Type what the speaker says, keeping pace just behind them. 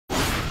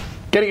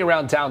Getting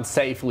around town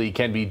safely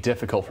can be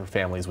difficult for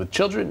families with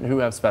children who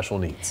have special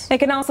needs. It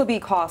can also be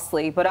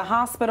costly, but a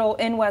hospital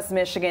in West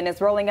Michigan is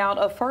rolling out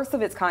a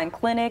first-of-its-kind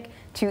clinic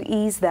to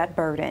ease that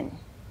burden.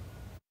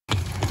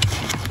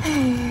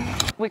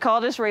 We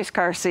call this race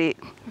car seat.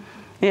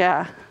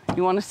 Yeah.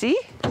 You want to see?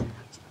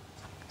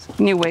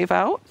 Can you wave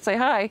out? Say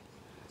hi.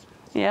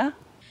 Yeah.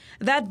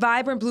 That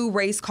vibrant blue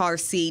race car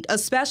seat, a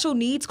special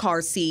needs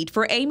car seat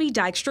for Amy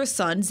Dykstra's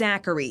son,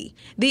 Zachary.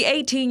 The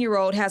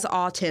 18-year-old has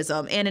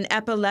autism and an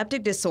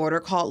epileptic disorder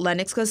called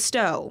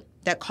Lennox-Gastaut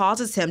that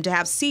causes him to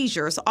have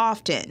seizures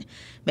often,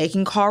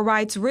 making car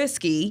rides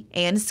risky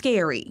and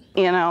scary.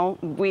 You know,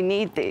 we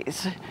need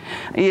these.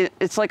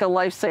 It's like a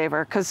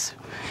lifesaver because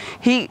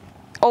he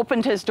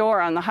opened his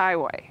door on the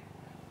highway,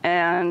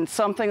 and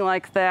something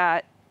like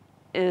that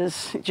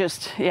is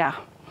just, yeah.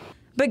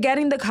 But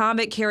getting the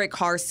Comet Carrot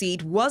car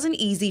seat wasn't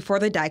easy for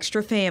the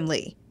Dykstra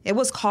family. It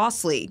was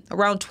costly,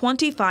 around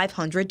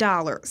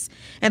 $2,500.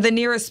 And the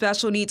nearest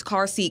special needs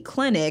car seat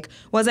clinic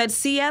was at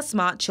C.S.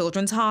 Mott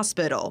Children's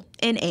Hospital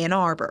in Ann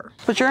Arbor.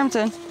 Put your arms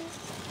in.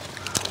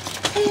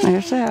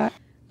 There's that.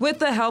 With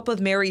the help of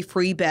Mary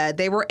Freebed,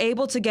 they were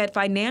able to get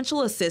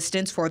financial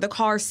assistance for the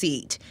car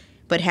seat,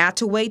 but had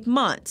to wait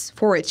months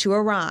for it to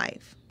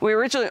arrive. We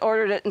originally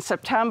ordered it in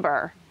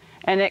September,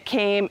 and it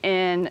came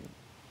in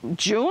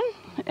June.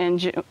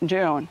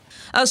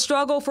 A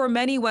struggle for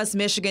many West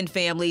Michigan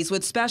families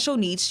with special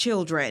needs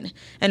children,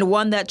 and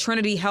one that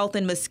Trinity Health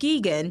in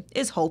Muskegon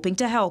is hoping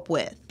to help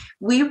with.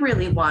 We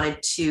really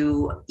wanted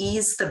to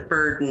ease the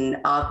burden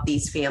of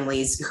these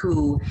families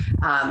who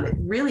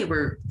really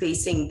were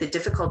facing the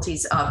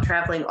difficulties of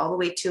traveling all the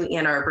way to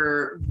Ann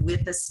Arbor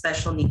with a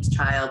special needs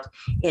child,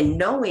 and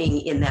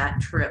knowing in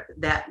that trip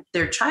that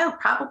their child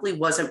probably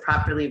wasn't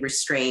properly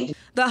restrained.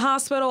 The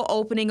hospital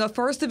opening a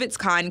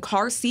first-of-its-kind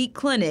car seat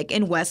clinic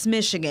in West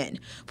Michigan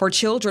for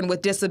children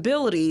with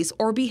disabilities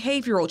or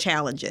behavioral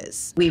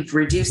challenges. We've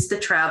reduced the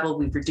travel,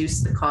 we've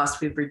reduced the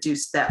cost, we've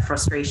reduced that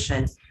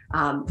frustration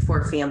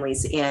for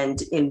families,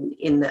 and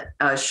in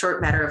the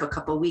short matter of a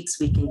couple of weeks,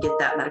 we can get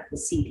that medical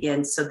seat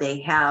in so they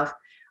have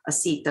a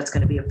seat that's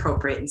going to be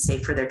appropriate and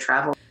safe for their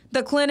travel.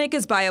 The clinic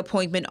is by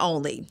appointment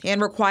only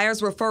and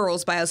requires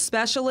referrals by a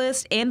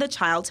specialist and the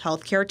child's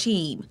health care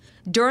team.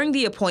 During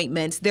the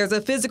appointments, there's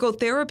a physical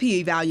therapy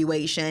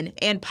evaluation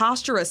and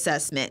posture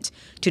assessment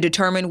to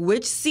determine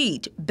which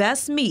seat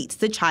best meets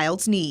the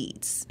child's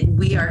needs.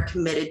 We are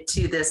committed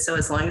to this, so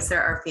as long as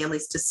there are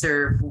families to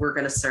serve, we're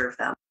going to serve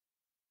them.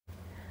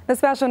 The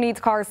special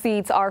needs car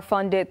seats are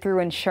funded through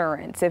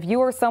insurance. If you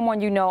or someone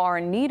you know are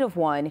in need of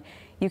one,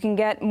 you can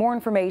get more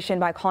information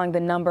by calling the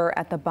number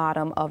at the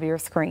bottom of your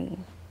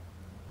screen.